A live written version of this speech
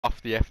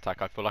off the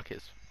F-Tac, I feel like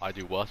I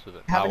do worse with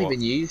it. I haven't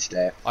even used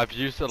it. I've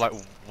used it like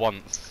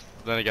once.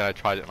 Then again, I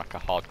tried it in like a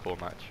hardcore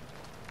match.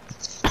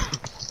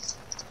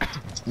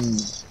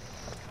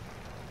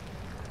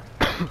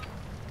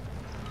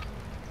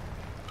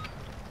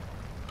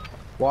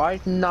 Why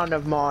is none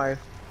of my...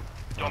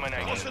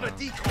 Dominating. Lost in a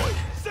decoy!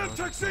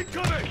 Semtex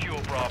incoming!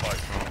 Secure Bravo.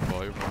 Oh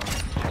boy, run.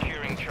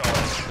 Securing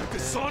Charlie.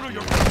 Dishonor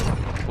your...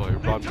 Oh boy,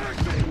 run.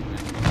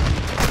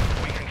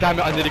 Damn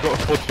it, I nearly got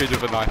a quad feed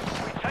with a knife.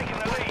 We've taken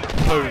the lead.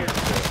 Holy shit.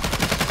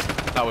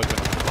 That was a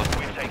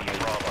We've taken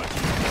Bravo.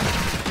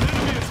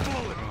 Enemy is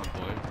falling. Oh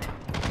boy.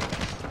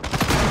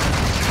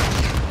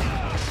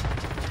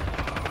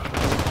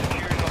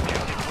 Securing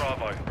objective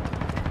Bravo.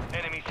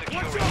 Enemy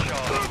securing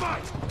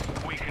Charlie.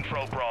 We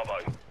control Bravo.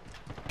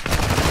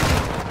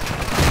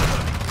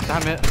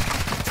 Damn it.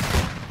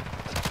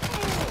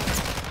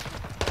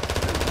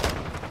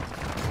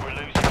 We're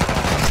losing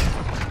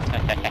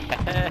Bravo.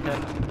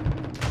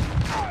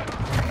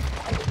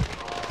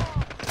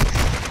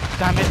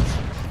 Damn it.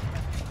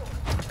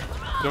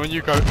 So when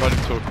you go run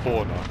into a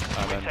corner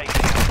and then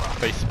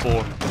they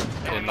spawn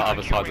in the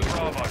other side of the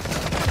corner.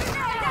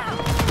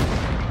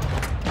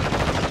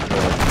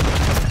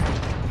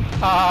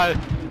 Hi!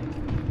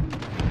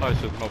 I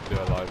should not be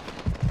alive.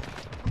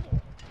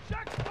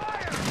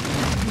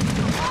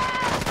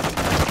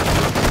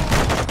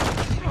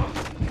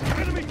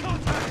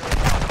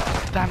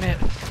 Damn it!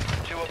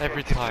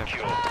 Every time.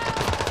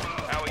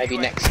 Maybe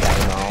next game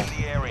I'll...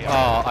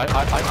 Oh,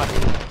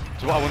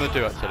 do what I want to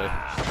do actually.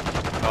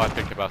 Now I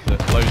think about it.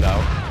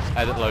 Loadout.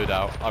 Edit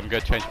loadout. I'm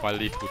going to change my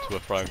lethal to a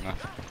throwing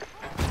knife.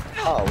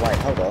 Oh wait,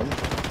 hold on.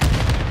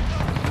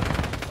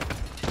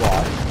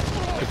 Why?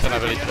 Because then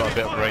I've at least got a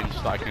bit of range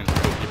that I can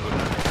kill people.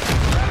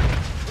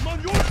 I'm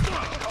on your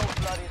side.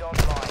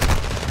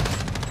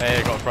 Hey,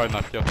 I got a throwing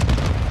knife, yo.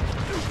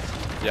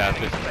 Yeah,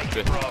 this.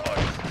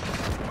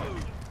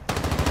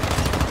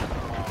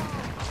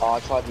 Oh, I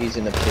tried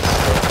using a pistol.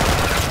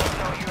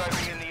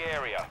 UAV in the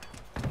area.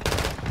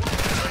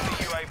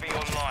 UAV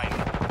online.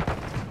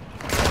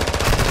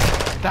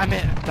 Damn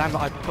it,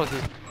 I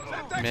buzzed.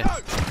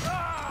 Missed.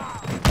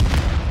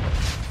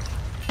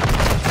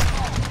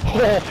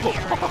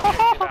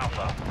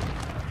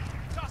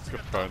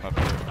 Good throwing knife.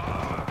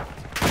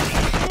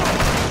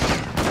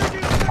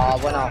 Oh, I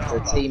went after a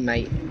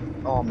teammate.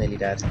 Oh, I'm nearly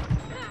dead.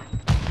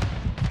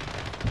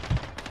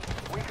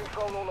 We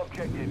control all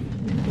objectives.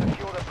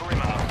 Secure the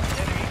perimeter.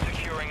 Enemy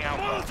securing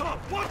Alpha. Molotov,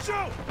 watch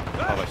out!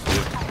 Oh, I see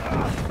it.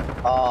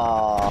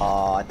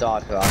 Oh, I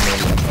died for that.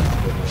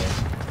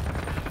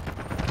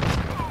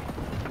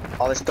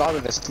 Oh, this guy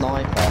with a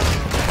sniper.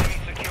 Enemy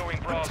securing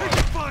Bravo.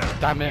 Taking fire!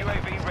 Damn it.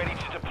 UAV ready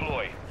to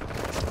deploy.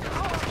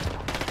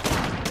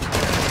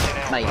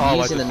 Mate, Oh,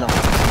 using a knife.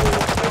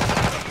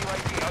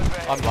 UAV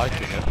overhead. I'm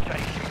liking it.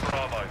 Taking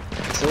Bravo.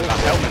 It's all That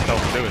helmet's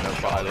not doing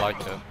it, but I like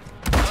it.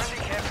 Friendly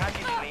care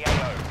package in the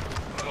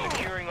AO.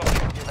 Securing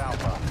objective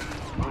Alpha.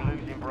 We're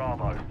losing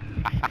Bravo.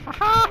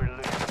 We're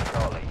losing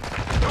Charlie.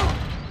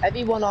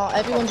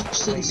 Everyone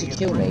just seems to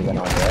kill me when I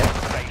do it.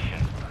 Station.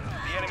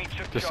 The enemy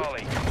took Just-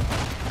 Charlie.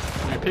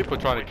 People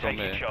trying to kill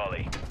Taking me.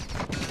 Charlie.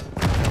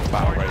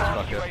 Battle rage,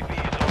 fuck UAV it.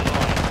 is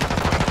online.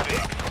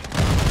 Fix.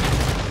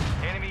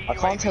 Enemy I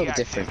can't tell UAV the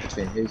active. difference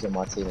between who's on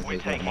my team and We're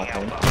who's not on taking my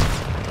team.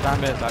 Alpha.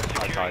 Damn it, that's I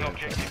Securing tried it.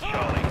 objective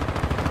Charlie.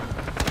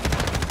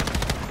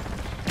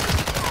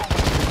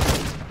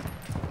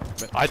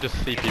 I just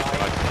see people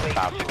like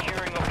stab.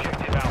 Securing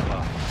objective Alpha.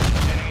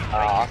 Enemy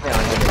I think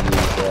I'm gonna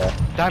use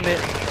Damn it,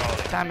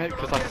 Charlie. damn it,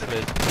 because I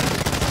slid.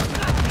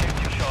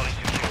 Objective Charlie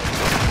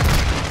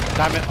secured.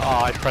 Damn it,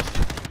 oh, I pressed.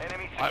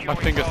 Enemy My securing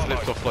finger Bravo.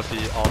 slipped off bloody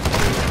R2.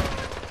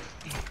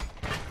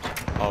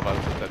 Oh, that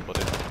was a dead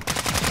body.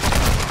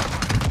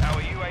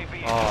 Our UAV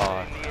is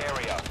Oh. in the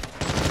area.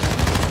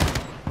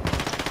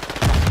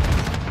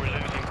 We're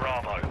losing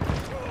Bravo.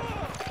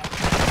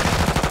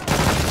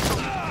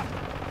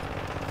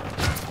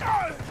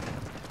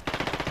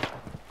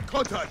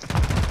 Contact!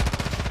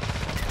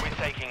 We're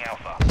taking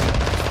Alpha.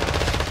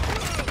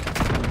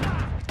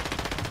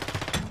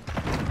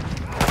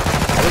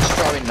 I was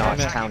throwing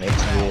knives counted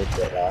towards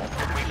it there.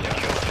 We've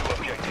secured 2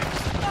 objectives.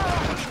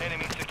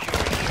 Enemy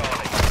securing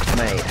Charlie.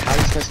 Mate, how are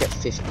you supposed to get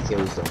 50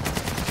 kills then?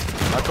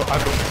 I got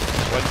 20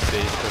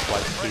 with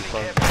like 2 Friendly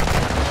throws. care package.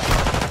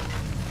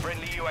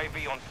 Friendly UAV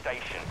on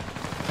station.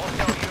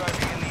 Hostile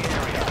UAV in the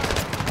area.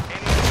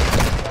 Enemy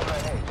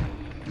overhead.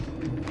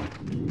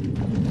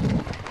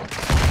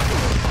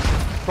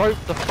 Throw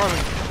the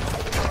throwing.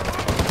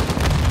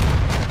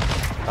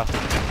 That's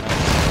it.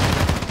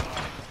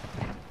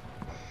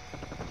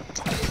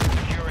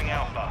 Securing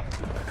Alpha.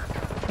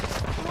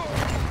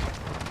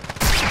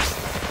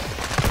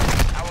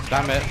 Our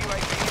Damn it.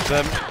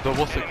 UAV The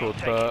what's it called?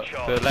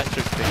 The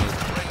electric thing is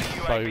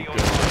so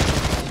good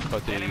for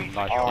the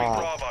knife. Oh.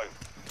 Bravo.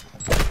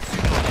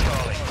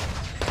 Charlie.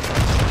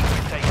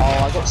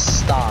 Oh, I got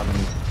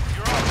stunned.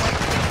 Your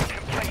operation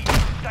complete.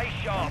 Stay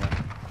sharp.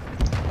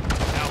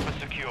 Alpha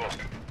secure.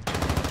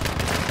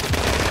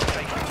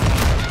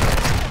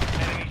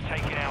 Enemies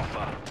taking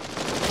Alpha.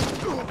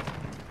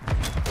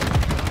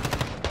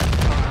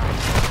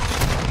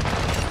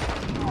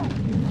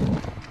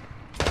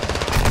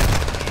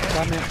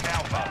 Damn it.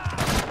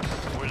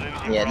 Alpha. We're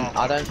losing Yeah, Bravo.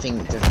 I don't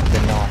think the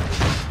night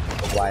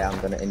the way I'm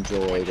gonna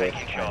enjoy the.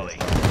 Taking Charlie.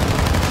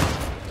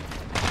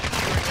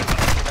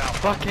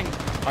 Fucking,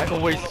 I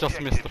always just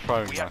miss the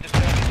throne, We man. have to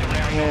turn this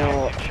around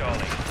Oh. now,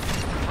 Charlie.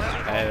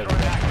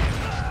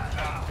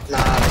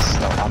 Nah, this is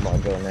not. I'm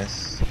not doing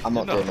this. I'm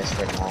not No. doing this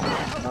for now.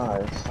 No,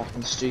 it's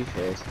fucking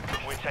stupid.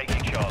 We're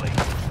taking Charlie.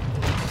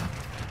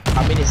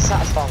 I mean, it's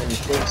satisfying when you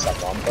kill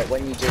someone, but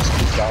when you just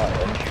keep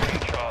going. Securing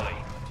Charlie.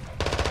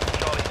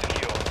 Charlie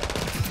secure.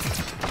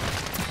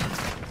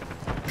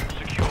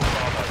 Secure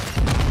Bravo.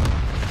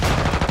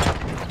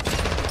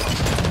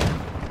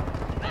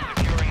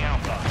 Securing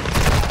Alpha.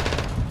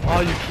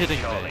 Are you kidding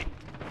Charlie. me?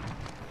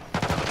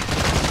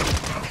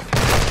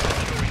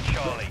 Securing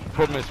Charlie.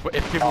 Problem is,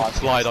 if people Oh, it's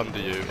slide easy. under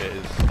you, it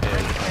is Care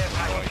annoying.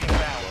 package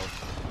inbound.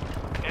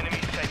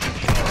 Enemies taking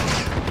Charlie.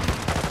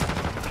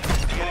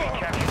 The enemy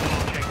captured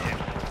all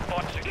objectives.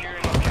 Fight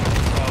securing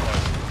objective Bravo.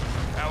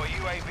 Our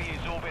UAV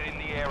is orbiting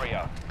the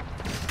area.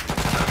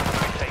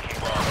 We're taking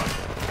Bravo.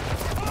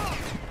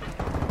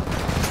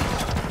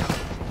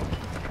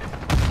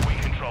 We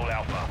control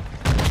Alpha.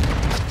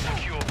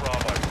 Secure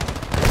Bravo.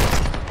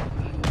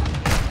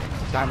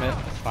 Damn it,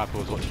 Sniper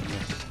was watching me.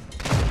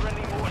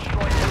 Friendly mortar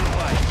strike on the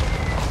way.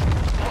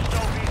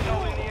 Hostile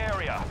VSOL in the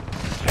area.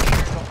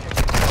 Securing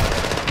objective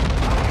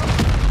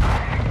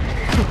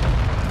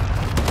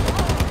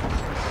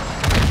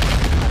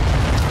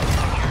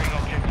Securing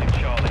objective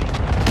Charlie.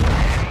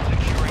 Enemy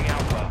securing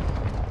Alpha.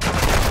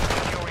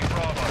 Securing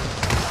Bravo.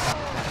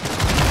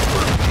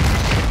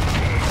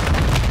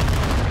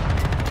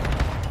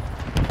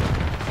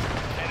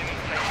 Enemy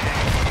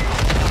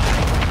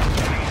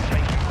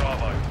taking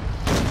Bravo.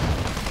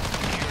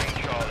 Securing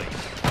Charlie.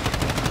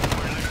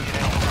 We're losing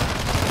Alpha.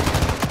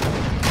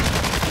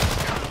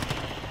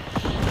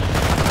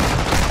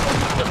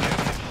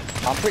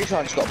 I'm pretty sure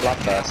I just got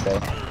bloodthirst though.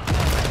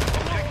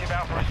 Objective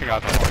Alpha I is think I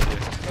have no idea.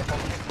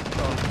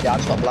 Yeah, I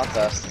just got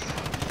bloodthirst.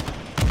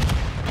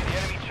 The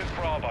enemy took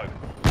Bravo.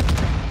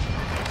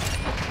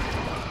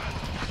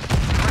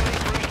 Friendly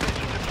cruise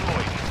missile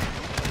deployed.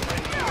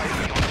 Friendly UAV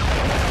on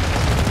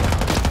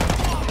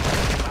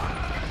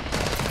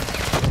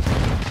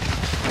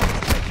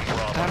Taking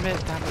Bravo. Damn it,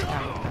 damn it,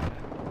 damn it.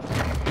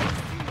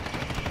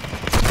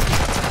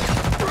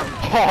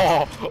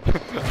 Oh!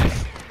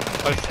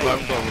 I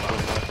slammed on with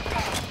one.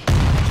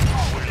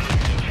 We're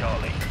losing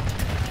Charlie.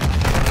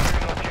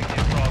 Securing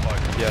objective Bravo.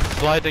 Yeah,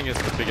 sliding is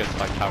the biggest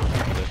like counter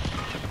for this.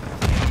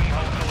 Enemy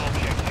holds all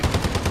objectives.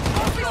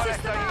 Hostile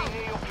SAE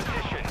near your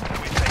position.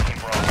 We're taking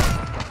Bravo.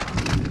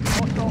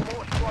 Hostile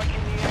mortar strike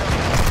in the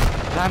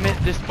area. Damn it,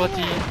 this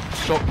bloody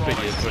shock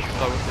figures were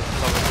so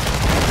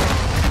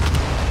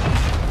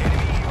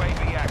Enemy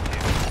UAV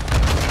active.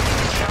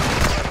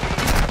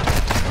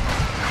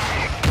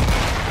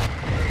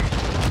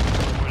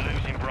 We're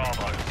losing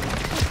Bravo.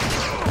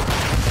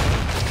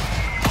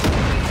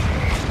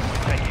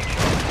 We're taking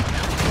Charlie.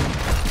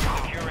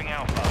 Securing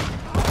Alpha.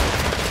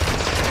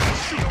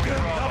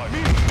 Securing Bravo.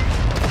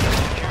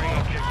 Securing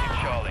objective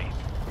Charlie.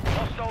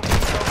 Hostile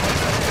control.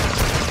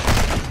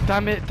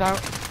 Damn it, damn.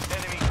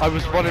 Enemy I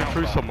was securing running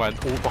through Alpha. somewhere and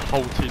all the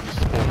whole team just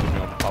spawned me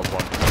on at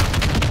once.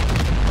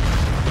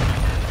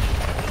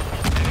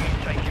 Enemy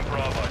taking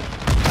Bravo.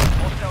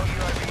 Hostile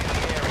UAV in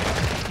the area.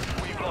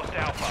 We've lost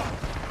Alpha.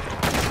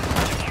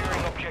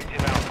 Securing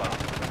objective Alpha.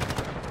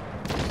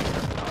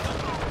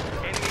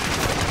 Enemy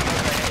UAV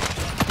overhead.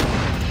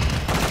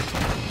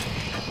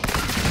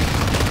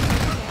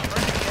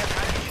 Friendly care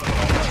package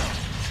Bravo.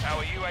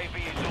 Our UAV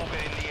is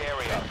orbiting the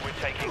area. We're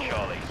taking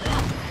Charlie.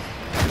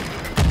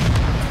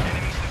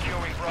 Enemy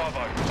securing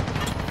Bravo.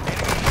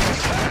 Enemy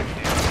UAV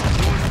active.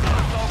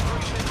 Hostile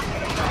cruise missile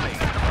incoming.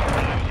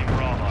 We're losing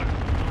Bravo.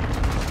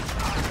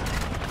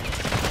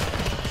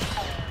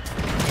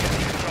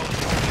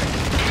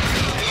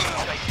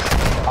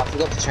 I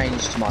forgot to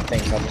change to my thing,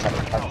 so I just had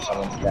to punch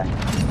someone to death.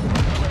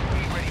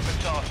 Ready for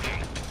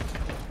tasking.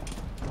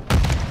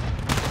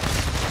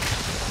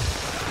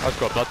 I just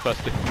got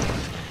bloodthirsty.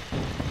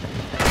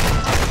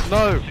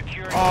 No!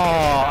 Securing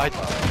Oh, I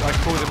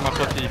called in my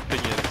bloody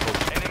thingy and it called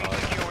enemy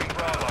securing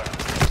Bravo.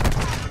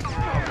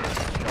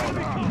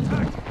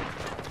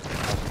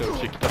 still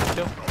cheeky double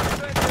kill.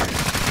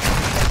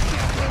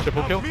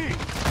 Triple kill.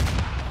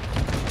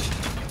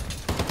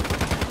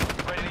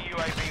 Friendly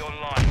UAV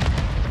online.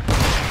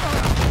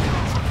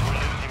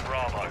 We're losing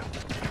Bravo.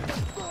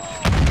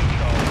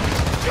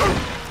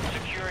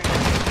 Securing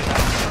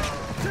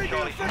objective.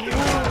 Charlie secure.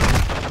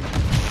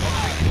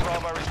 Objective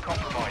Bravo is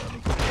compromised.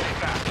 Get it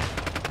back.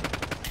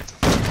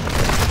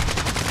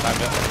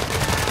 Damn it.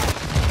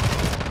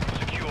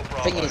 Secure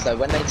Bravo. Thing is though,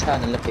 when they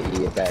turn and look at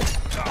you, you're dead.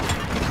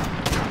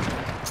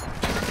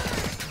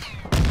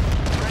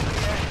 Friendly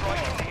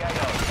airstrike in the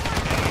AO.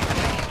 Enemy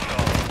taking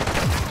Charlie.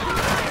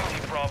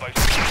 Objective Bravo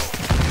secure.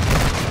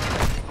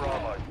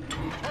 Bravo.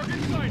 UAV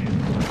standing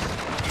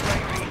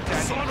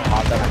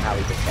I don't know how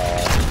he did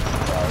that.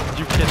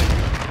 You kidding me?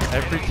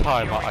 Every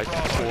time I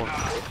spawn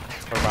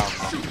around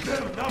that.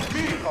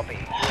 Copy.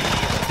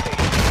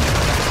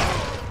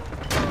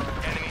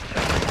 Enemy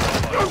taking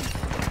Bravo.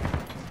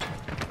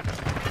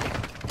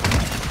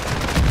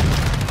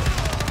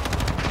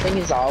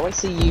 thing is, I always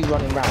see you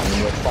running around and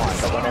you're fine,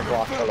 but whenever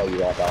I follow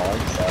you, I die,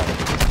 so...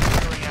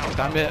 Securing Alpha.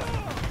 Damn it.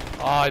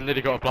 Oh, I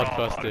nearly got a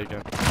bloodthirsty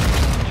again. 2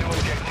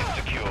 objectives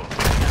secure.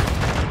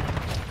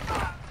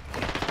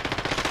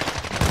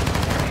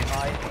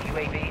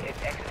 UAV is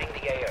exiting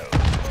the AO.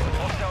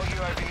 Hostile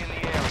UAV in the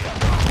area.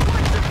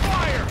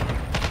 Fire!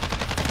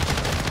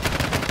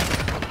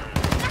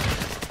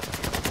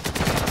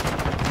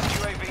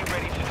 UAV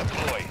ready to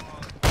deploy.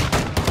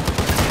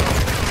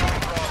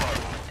 Bravo.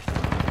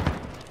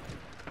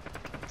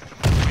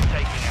 We're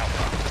taking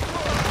Alpha.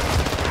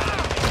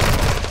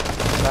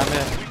 Damn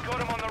it. We've got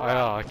him on the run.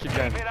 I keep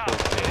getting Keep it up.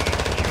 caught.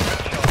 Enemy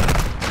securing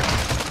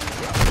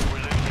Charlie.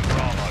 We're losing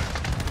Bravo.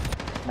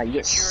 Mate, you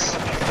get Securing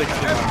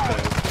 69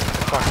 kills.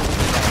 Fuck.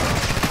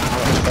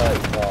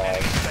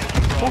 35.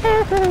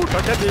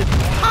 Don't get me.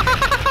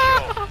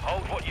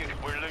 Hold what you.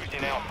 We're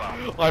losing Alpha.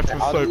 I feel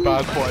so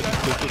bad for what I just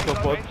did to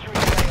someone.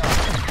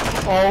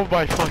 Oh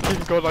my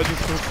fucking god, I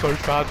just feel so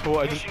bad for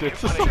what I just did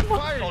to someone.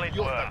 Solid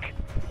work.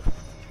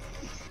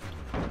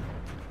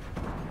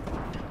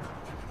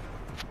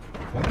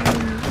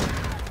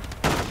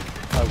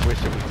 I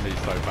wish it was me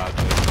so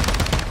badly.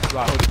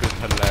 That would have been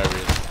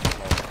hilarious.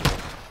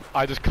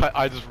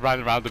 I just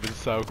ran around them in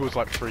circles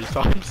like 3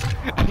 times,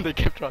 and they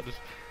kept trying to...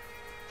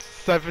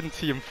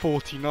 70 and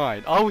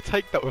 49. I will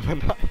take that with a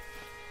knife.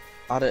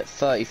 I had it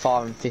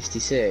 35 and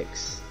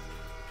 56.